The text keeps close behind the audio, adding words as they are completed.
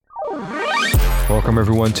Welcome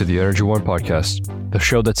everyone to the Energy One podcast, the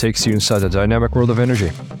show that takes you inside the dynamic world of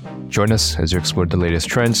energy. Join us as you explore the latest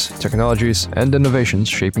trends, technologies, and innovations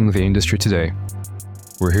shaping the industry today.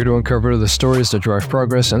 We're here to uncover the stories that drive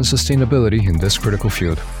progress and sustainability in this critical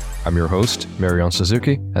field. I'm your host, Marion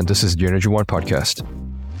Suzuki, and this is the Energy One podcast.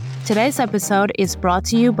 Today's episode is brought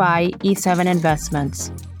to you by E7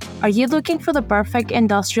 Investments. Are you looking for the perfect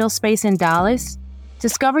industrial space in Dallas?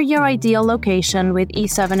 Discover your ideal location with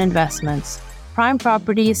E7 Investments. Prime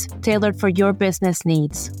properties tailored for your business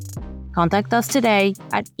needs. Contact us today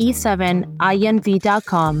at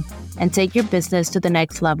e7inv.com and take your business to the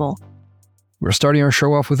next level. We're starting our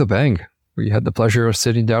show off with a bang. We had the pleasure of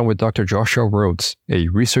sitting down with Dr. Joshua Rhodes, a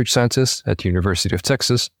research scientist at the University of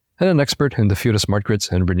Texas and an expert in the field of smart grids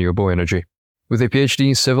and renewable energy. With a PhD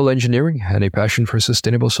in civil engineering and a passion for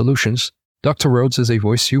sustainable solutions, Dr. Rhodes is a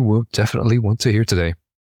voice you will definitely want to hear today.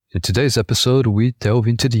 In today's episode, we delve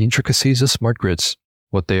into the intricacies of smart grids,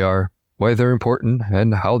 what they are, why they're important,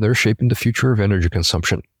 and how they're shaping the future of energy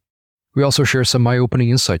consumption. We also share some eye-opening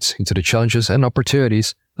insights into the challenges and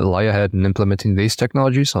opportunities that lie ahead in implementing these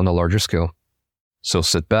technologies on a larger scale. So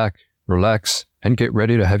sit back, relax, and get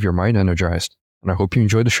ready to have your mind energized. And I hope you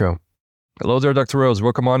enjoy the show. Hello there, Dr. Rhodes.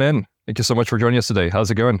 Welcome on in. Thank you so much for joining us today.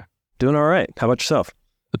 How's it going? Doing all right. How about yourself?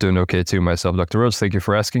 Doing okay too myself, Dr. Rhodes. Thank you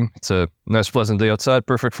for asking. It's a nice, pleasant day outside.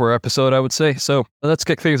 Perfect for our episode, I would say. So let's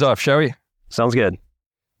kick things off, shall we? Sounds good.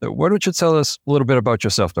 Why don't you tell us a little bit about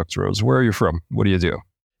yourself, Dr. Rhodes? Where are you from? What do you do?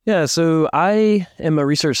 Yeah, so I am a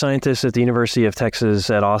research scientist at the University of Texas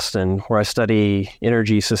at Austin, where I study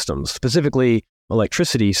energy systems, specifically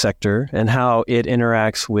electricity sector and how it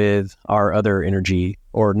interacts with our other energy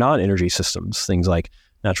or non-energy systems, things like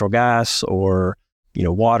natural gas or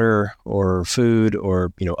water or food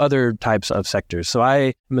or other types of sectors. So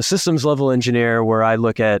I am a systems level engineer where I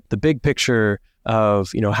look at the big picture of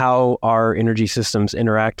how our energy systems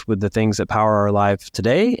interact with the things that power our life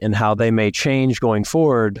today and how they may change going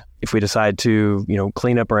forward if we decide to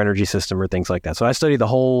clean up our energy system or things like that. So I study the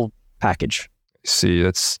whole package. See,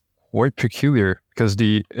 that's quite peculiar because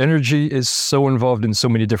the energy is so involved in so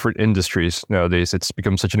many different industries nowadays. It's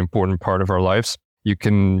become such an important part of our lives. You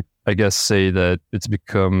can, I guess, say that it's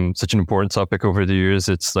become such an important topic over the years.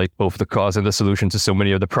 It's like both the cause and the solution to so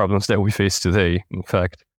many of the problems that we face today, in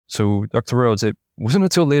fact. So, Dr. Rhodes, it wasn't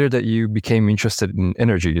until later that you became interested in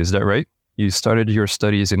energy, is that right? You started your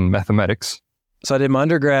studies in mathematics. So I did my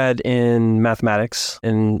undergrad in mathematics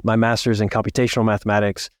and my master's in computational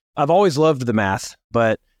mathematics. I've always loved the math,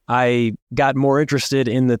 but I got more interested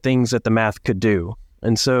in the things that the math could do.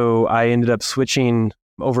 And so I ended up switching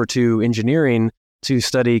over to engineering to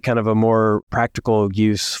study kind of a more practical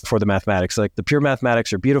use for the mathematics. Like the pure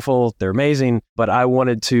mathematics are beautiful, they're amazing, but I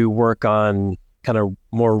wanted to work on kind of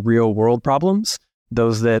more real world problems,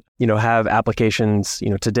 those that, have applications,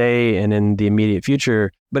 today and in the immediate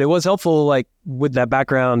future. But it was helpful, like with that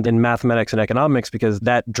background in mathematics and economics, because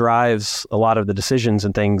that drives a lot of the decisions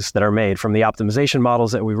and things that are made, from the optimization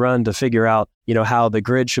models that we run to figure out, how the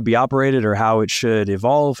grid should be operated or how it should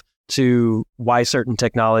evolve, to why certain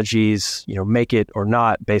technologies, make it or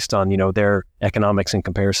not based on, their economics and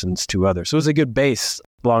comparisons to others. So it was a good base,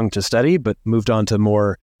 long to study, but moved on to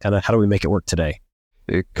more kind of how do we make it work today?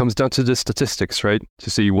 It comes down to the statistics, right? To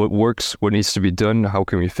see what works, what needs to be done, how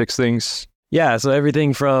can we fix things? Yeah, so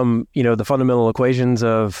everything from, the fundamental equations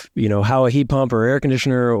of, how a heat pump or air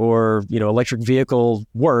conditioner or, electric vehicle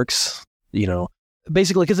works,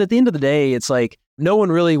 basically, because at the end of the day, it's like no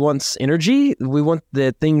one really wants energy. We want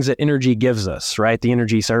the things that energy gives us, right? The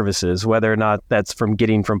energy services, whether or not that's from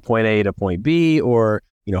getting from point A to point B or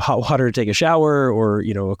hot water to take a shower or,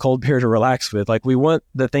 a cold beer to relax with. Like we want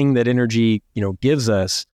the thing that energy, gives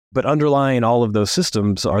us, but underlying all of those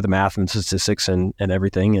systems are the math and statistics and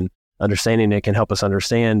everything. And understanding it can help us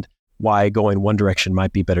understand why going one direction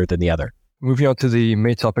might be better than the other. Moving on to the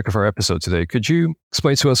main topic of our episode today, could you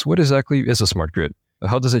explain to us what exactly is a smart grid?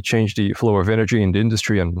 How does it change the flow of energy in the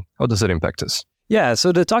industry and how does it impact us? Yeah,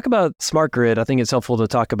 so to talk about smart grid, I think it's helpful to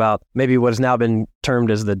talk about maybe what has now been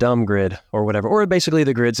termed as the dumb grid or whatever, or basically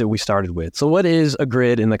the grids that we started with. So what is a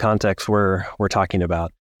grid in the context we're talking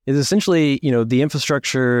about? It's essentially, the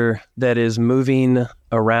infrastructure that is moving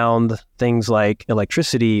around things like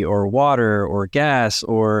electricity or water or gas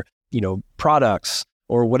or, products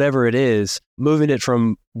or whatever it is, moving it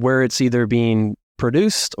from where it's either being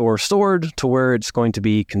produced or stored to where it's going to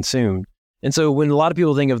be consumed. And so when a lot of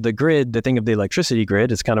people think of the grid, they think of the electricity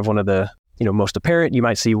grid. It's kind of one of the, most apparent. You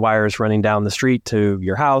might see wires running down the street to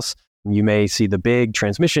your house. You may see the big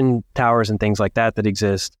transmission towers and things like that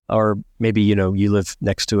exist. Or maybe, you live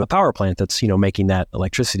next to a power plant that's, making that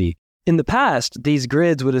electricity. in the past, these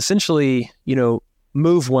grids would essentially,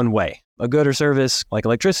 move one way. A good or service like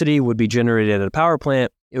electricity would be generated at a power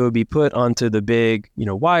plant. It would be put onto the big,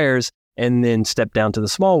 wires and then step down to the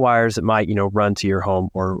small wires that might, run to your home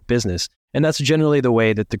or business. And that's generally the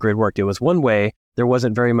way that the grid worked. It was one way. There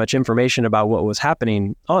wasn't very much information about what was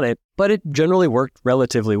happening on it, but it generally worked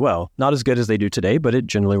relatively well. Not as good as they do today, but it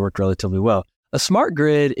generally worked relatively well. A smart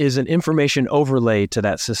grid is an information overlay to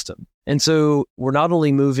that system. And so we're not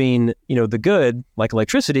only moving, the good, like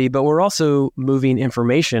electricity, but we're also moving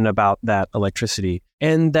information about that electricity.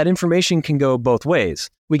 And that information can go both ways.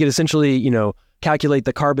 We could essentially, calculate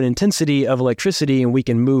the carbon intensity of electricity, and we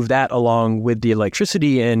can move that along with the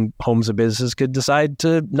electricity, and homes and businesses could decide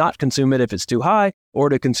to not consume it if it's too high, or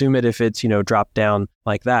to consume it if it's, dropped down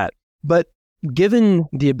like that. But given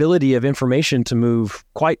the ability of information to move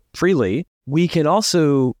quite freely, we can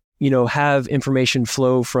also, have information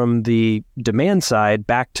flow from the demand side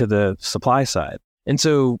back to the supply side. And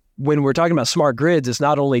so when we're talking about smart grids, it's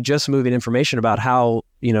not only just moving information about how,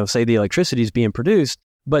 say the electricity is being produced,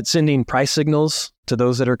 but sending price signals to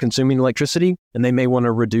those that are consuming electricity, and they may want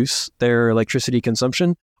to reduce their electricity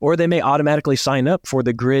consumption, or they may automatically sign up for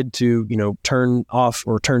the grid to, turn off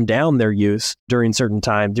or turn down their use during certain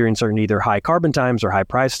either high carbon times or high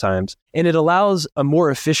price times. And it allows a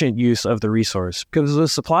more efficient use of the resource, because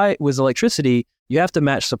with electricity, you have to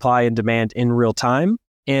match supply and demand in real time.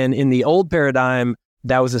 And in the old paradigm,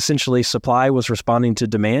 that was essentially supply was responding to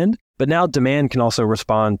demand, but now demand can also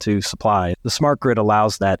respond to supply. The smart grid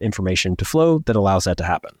allows that information to flow, that allows that to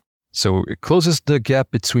happen. So it closes the gap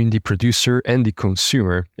between the producer and the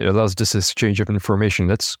consumer. It allows this exchange of information.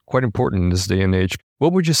 That's quite important in this day and age.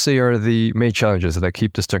 What would you say are the main challenges that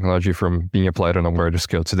keep this technology from being applied on a larger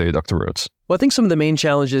scale today, Dr. Rhodes? Well, I think some of the main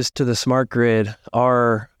challenges to the smart grid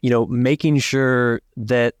are, making sure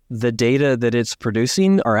that the data that it's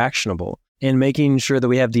producing are actionable, and making sure that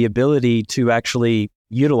we have the ability to actually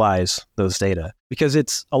utilize those data, because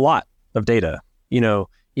it's a lot of data.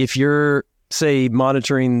 If you're, say,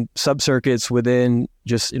 monitoring subcircuits within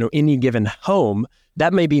just, any given home,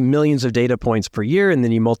 that may be millions of data points per year. And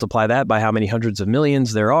then you multiply that by how many hundreds of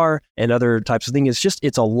millions there are and other types of things.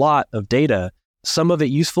 It's a lot of data, some of it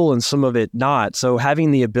useful and some of it not. So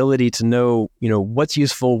having the ability to know, what's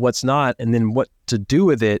useful, what's not, and then what to do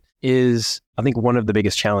with it is, I think, one of the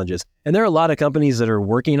biggest challenges. And there are a lot of companies that are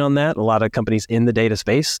working on that, a lot of companies in the data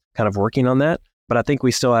space kind of working on that. But I think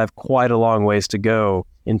we still have quite a long ways to go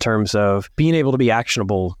in terms of being able to be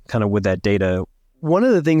actionable kind of with that data. One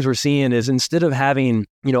of the things we're seeing is, instead of having,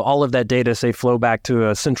 all of that data, say, flow back to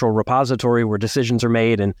a central repository where decisions are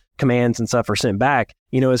made and commands and stuff are sent back,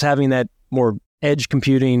 is having that more edge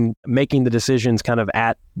computing, making the decisions kind of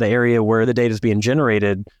at the area where the data is being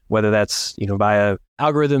generated, whether that's, via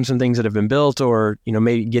algorithms and things that have been built, or,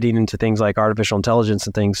 maybe getting into things like artificial intelligence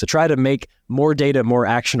and things to try to make more data more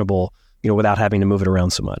actionable, without having to move it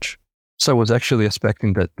around so much. So I was actually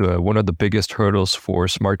expecting that one of the biggest hurdles for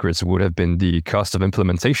smart grids would have been the cost of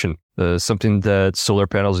implementation, something that solar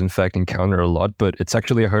panels, in fact, encounter a lot, but it's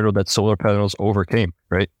actually a hurdle that solar panels overcame,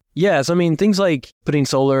 right? Yes. I mean, things like putting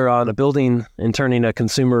solar on a building and turning a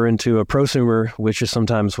consumer into a prosumer, which is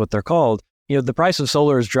sometimes what they're called. The price of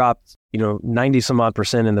solar has dropped, 90 some odd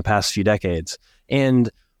 % in the past few decades.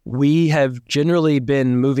 And we have generally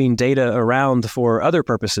been moving data around for other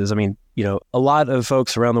purposes. I mean, a lot of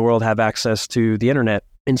folks around the world have access to the internet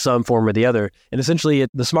in some form or the other. And essentially,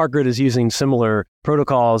 the smart grid is using similar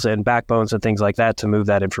protocols and backbones and things like that to move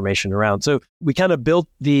that information around. So we kind of built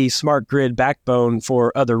the smart grid backbone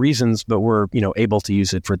for other reasons, but we're, able to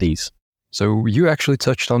use it for these. So you actually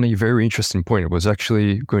touched on a very interesting point. It was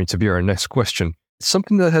actually going to be our next question. It's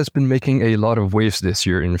something that has been making a lot of waves this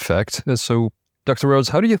year, in fact. So Dr. Rhodes,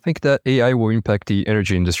 how do you think that AI will impact the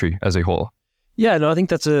energy industry as a whole? Yeah, no, I think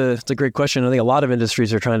that's a great question. I think a lot of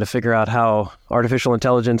industries are trying to figure out how artificial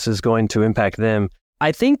intelligence is going to impact them.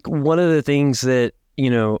 I think one of the things that,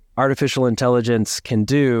 artificial intelligence can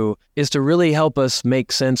do is to really help us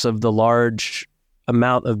make sense of the large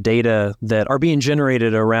amount of data that are being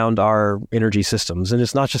generated around our energy systems. And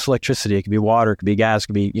it's not just electricity. It could be water, it could be gas, it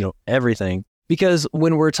could be, everything. Because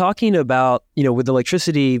when we're talking about, with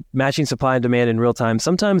electricity matching supply and demand in real time,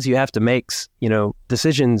 sometimes you have to make,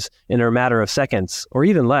 decisions in a matter of seconds or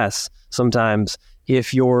even less sometimes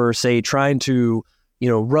if you're, say, trying to,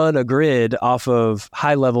 run a grid off of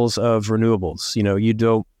high levels of renewables.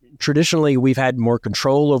 Traditionally, we've had more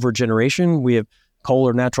control over generation. We have coal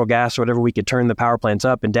or natural gas or whatever, we could turn the power plants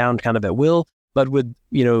up and down kind of at will. But with,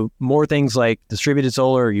 more things like distributed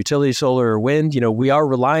solar, utility solar, or wind, we are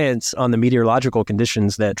reliant on the meteorological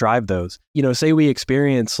conditions that drive those. Say we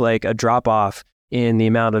experience like a drop off in the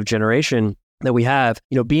amount of generation that we have,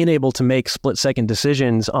 being able to make split-second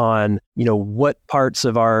decisions on, what parts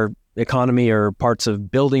of our economy or parts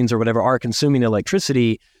of buildings or whatever are consuming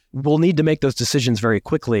electricity, we'll need to make those decisions very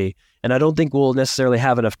quickly. And I don't think we'll necessarily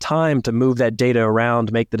have enough time to move that data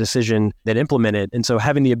around, make the decision, then implement it. And so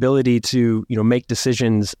having the ability to, make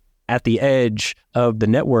decisions at the edge of the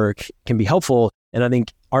network can be helpful. And I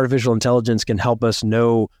think artificial intelligence can help us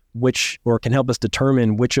know can help us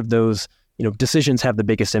determine which of those, decisions have the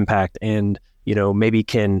biggest impact and, maybe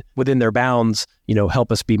can, within their bounds,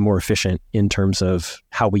 help us be more efficient in terms of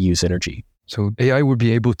how we use energy. So AI would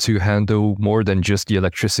be able to handle more than just the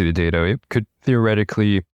electricity data. It could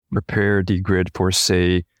theoretically prepare the grid for,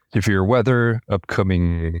 say, severe weather,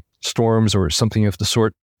 upcoming storms, or something of the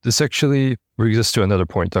sort. This actually brings us to another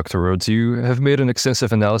point, Dr. Rhodes. You have made an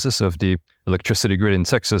extensive analysis of the electricity grid in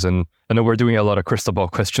Texas, and I know we're doing a lot of crystal ball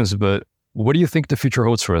questions, but what do you think the future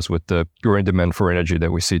holds for us with the growing demand for energy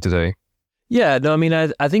that we see today? Yeah, no, I mean,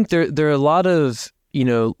 I think there are a lot of,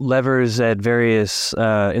 levers at various,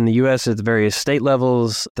 in the U.S. at the various state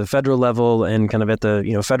levels, the federal level, and kind of at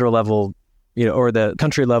the, federal level, or the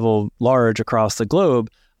country level large across the globe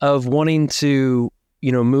of wanting to,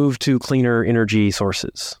 move to cleaner energy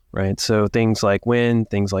sources, right? So things like wind,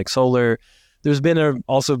 things like solar. There's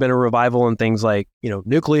also been a revival in things like,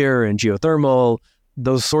 nuclear and geothermal,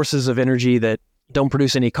 those sources of energy that don't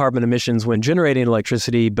produce any carbon emissions when generating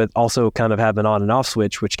electricity, but also kind of have an on and off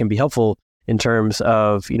switch, which can be helpful in terms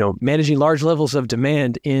of, managing large levels of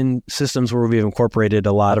demand in systems where we've incorporated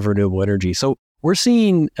a lot of renewable energy. So we're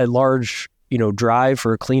seeing a large, drive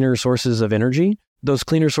for cleaner sources of energy. Those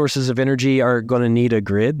cleaner sources of energy are going to need a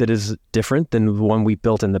grid that is different than the one we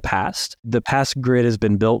built in the past. The past grid has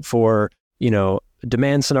been built for,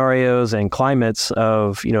 demand scenarios and climates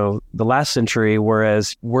of, the last century,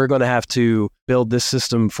 whereas we're going to have to build this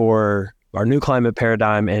system for our new climate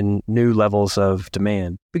paradigm and new levels of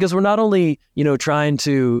demand. Because we're not only, trying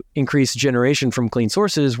to increase generation from clean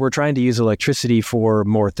sources, we're trying to use electricity for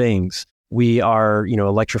more things. We are,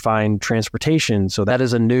 electrifying transportation. So that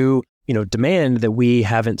is a new, demand that we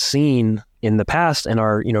haven't seen in the past and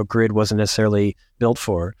our, grid wasn't necessarily built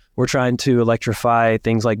for. We're trying to electrify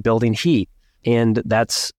things like building heat. And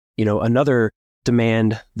that's, another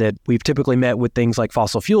demand that we've typically met with things like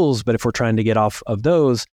fossil fuels. But if we're trying to get off of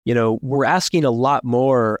those, we're asking a lot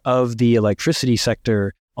more of the electricity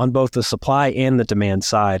sector on both the supply and the demand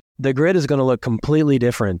side. The grid is going to look completely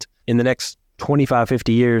different in the next 25,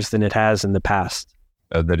 50 years than it has in the past.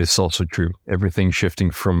 That is also true. Everything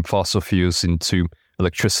shifting from fossil fuels into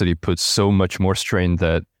electricity puts so much more strain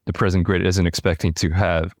that the present grid isn't expecting to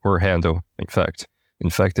have or handle, in fact.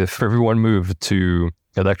 If everyone moved to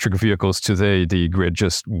electric vehicles today, the grid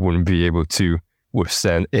just wouldn't be able to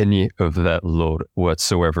withstand any of that load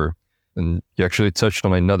whatsoever. And you actually touched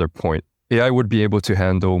on another point. AI would be able to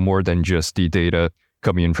handle more than just the data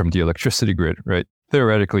coming in from the electricity grid, right?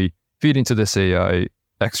 Theoretically, feeding to this AI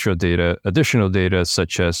extra data, additional data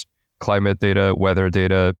such as climate data, weather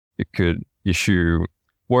data. It could issue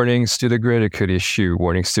warnings to the grid. It could issue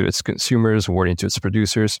warnings to its consumers, warning to its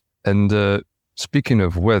producers. And speaking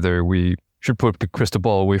of weather, we should put the crystal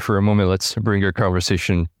ball away for a moment. Let's bring our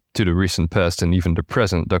conversation to the recent past and even the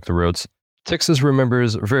present, Dr. Rhodes. Texas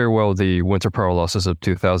remembers very well the winter power losses of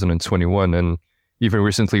 2021, and even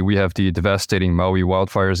recently we have the devastating Maui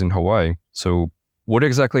wildfires in Hawaii. So what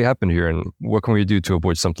exactly happened here, and what can we do to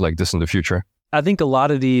avoid something like this in the future? I think a lot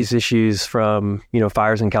of these issues from,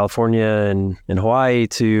 fires in California and in Hawaii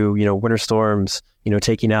to, winter storms,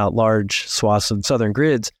 taking out large swaths of southern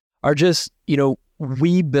grids are just,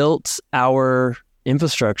 we built our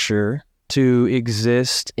infrastructure to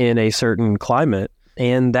exist in a certain climate,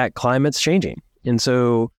 and that climate's changing. And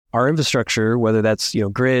so our infrastructure, whether that's,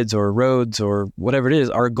 grids or roads or whatever it is,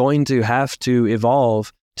 are going to have to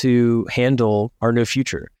evolve to handle our new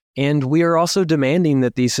future. And we are also demanding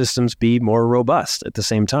that these systems be more robust at the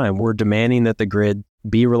same time. We're demanding that the grid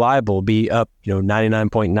be reliable, be up,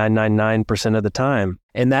 99.999% of the time.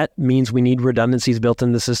 And that means we need redundancies built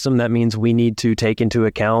in the system. That means we need to take into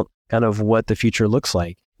account kind of what the future looks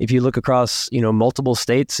like. If you look across, multiple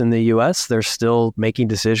states in the US, they're still making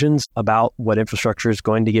decisions about what infrastructure is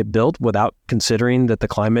going to get built without considering that the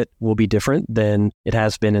climate will be different than it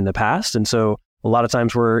has been in the past. And so a lot of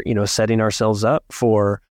times we're, setting ourselves up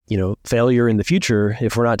for, failure in the future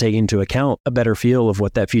if we're not taking into account a better feel of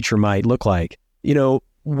what that future might look like.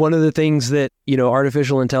 One of the things that,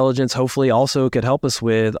 artificial intelligence hopefully also could help us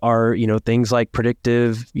with are, things like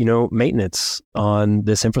predictive, maintenance on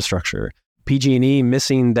this infrastructure. PG&E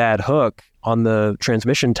missing that hook on the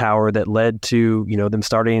transmission tower that led to, them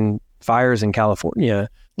starting fires in California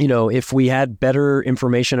if we had better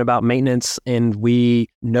information about maintenance and we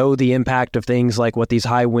know the impact of things like what these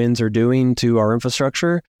high winds are doing to our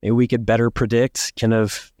infrastructure, maybe we could better predict,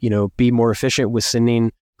 be more efficient with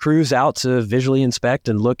sending crews out to visually inspect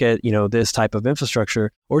and look at, this type of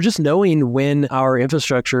infrastructure, or just knowing when our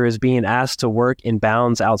infrastructure is being asked to work in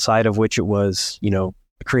bounds outside of which it was,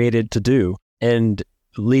 created to do, and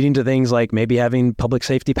leading to things like maybe having public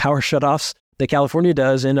safety power shutoffs that California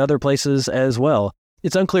does in other places as well.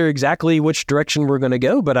 It's unclear exactly which direction we're going to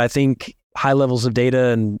go, but I think high levels of data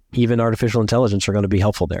and even artificial intelligence are going to be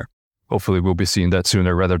helpful there. Hopefully we'll be seeing that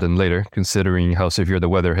sooner rather than later, considering how severe the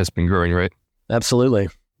weather has been growing, right? Absolutely.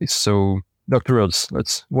 So, Dr. Rhodes,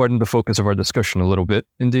 let's widen the focus of our discussion a little bit.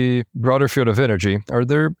 In the broader field of energy, are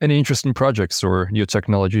there any interesting projects or new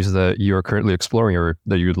technologies that you are currently exploring or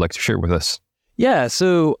that you would like to share with us? Yeah,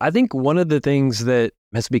 so I think one of the things that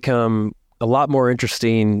has become a lot more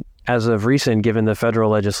interesting as of recent, given the federal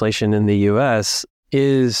legislation in the US,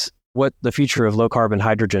 is what the future of low carbon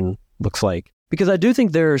hydrogen looks like. Because I do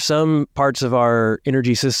think there are some parts of our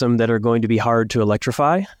energy system that are going to be hard to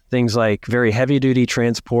electrify. Things like very heavy duty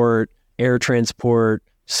transport, air transport,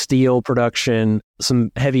 steel production, some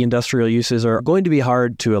heavy industrial uses are going to be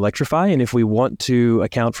hard to electrify. And if we want to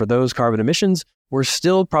account for those carbon emissions, we're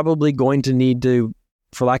still probably going to need to,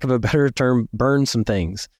 for lack of a better term, burn some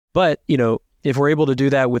things. But, if we're able to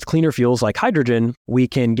do that with cleaner fuels like hydrogen, we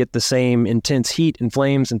can get the same intense heat and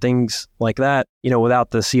flames and things like that,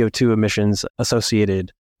 without the CO2 emissions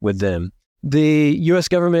associated with them. The U.S.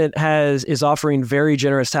 government is offering very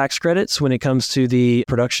generous tax credits when it comes to the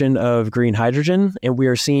production of green hydrogen, and we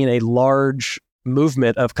are seeing a large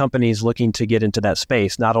movement of companies looking to get into that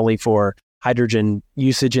space, not only for hydrogen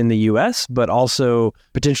usage in the U.S., but also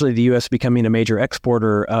potentially the U.S. becoming a major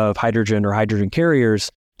exporter of hydrogen or hydrogen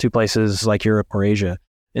carriers to places like Europe or Asia.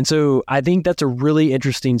 And so I think that's a really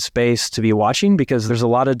interesting space to be watching because there's a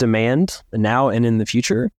lot of demand now and in the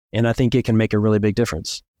future, and I think it can make a really big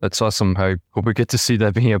difference. That's awesome. I hope we get to see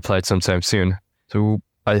that being applied sometime soon. So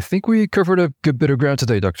I think we covered a good bit of ground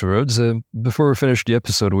today, Dr. Rhodes. Before we finish the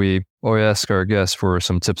episode, we always ask our guests for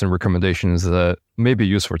some tips and recommendations that may be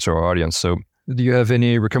useful to our audience. So do you have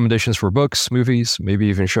any recommendations for books, movies, maybe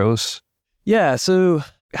even shows? Yeah, so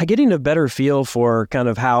getting a better feel for kind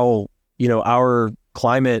of how, our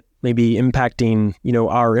climate may be impacting,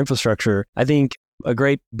 our infrastructure. I think a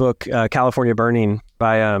great book, California Burning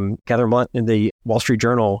by Catherine Blunt in the Wall Street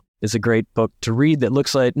Journal is a great book to read that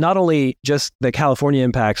looks like not only just the California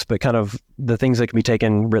impacts, but kind of the things that can be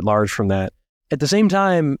taken writ large from that. At the same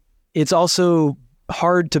time, it's also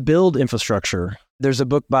hard to build infrastructure. There's a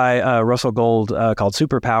book by Russell Gold called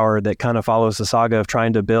Superpower that kind of follows the saga of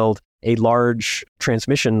trying to build a large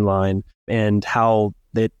transmission line and how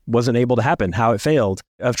that wasn't able to happen, how it failed.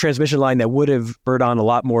 A transmission line that would have spurred on a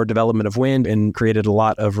lot more development of wind and created a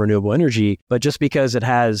lot of renewable energy. But just because it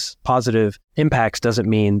has positive impacts doesn't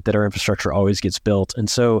mean that our infrastructure always gets built. And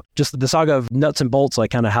so just the saga of nuts and bolts,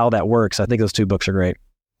 like kind of how that works, I think those two books are great.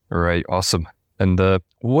 All right, awesome. And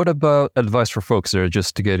what about advice for folks that are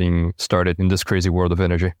just getting started in this crazy world of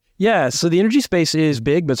energy? Yeah, so the energy space is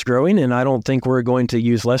big, but it's growing, and I don't think we're going to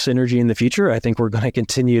use less energy in the future. I think we're going to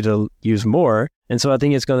continue to use more. And so I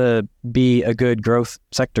think it's going to be a good growth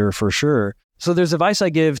sector for sure. So there's advice I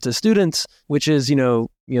give to students, which is,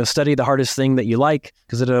 study the hardest thing that you like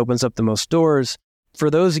because it opens up the most doors.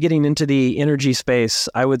 For those getting into the energy space,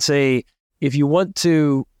 I would say if you want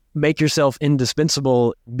to make yourself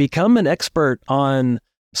indispensable, become an expert on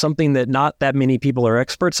something that not that many people are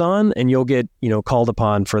experts on, and you'll get, called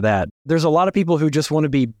upon for that. There's a lot of people who just want to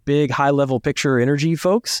be big, high-level picture energy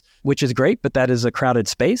folks, which is great, but that is a crowded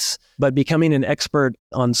space. But becoming an expert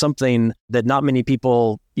on something that not many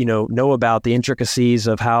people, know about, the intricacies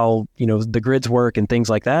of how, the grids work and things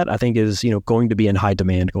like that, I think is, going to be in high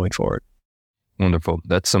demand going forward. Wonderful.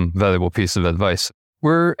 That's some valuable piece of advice.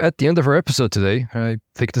 We're at the end of our episode today. I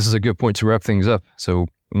think this is a good point to wrap things up. So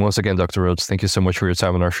once again, Dr. Rhodes, thank you so much for your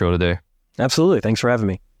time on our show today. Absolutely. Thanks for having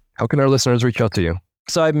me. How can our listeners reach out to you?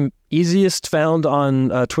 So I'm easiest found on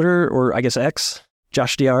Twitter, or I guess X,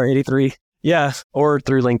 JoshDR83. Yeah, or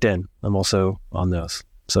through LinkedIn. I'm also on those.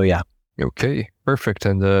 So yeah. Okay, perfect.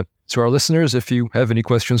 And to our listeners, if you have any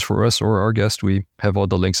questions for us or our guest, we have all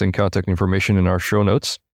the links and contact information in our show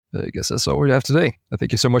notes. I guess that's all we have today.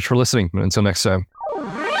 Thank you so much for listening. And until next time.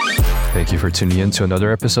 Thank you for tuning in to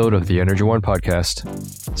another episode of the Energy One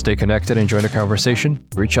Podcast. Stay connected and join the conversation.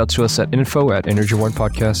 Reach out to us at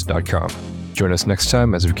info@energyonepodcast.com. Join us next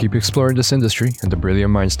time as we keep exploring this industry and the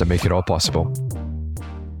brilliant minds that make it all possible.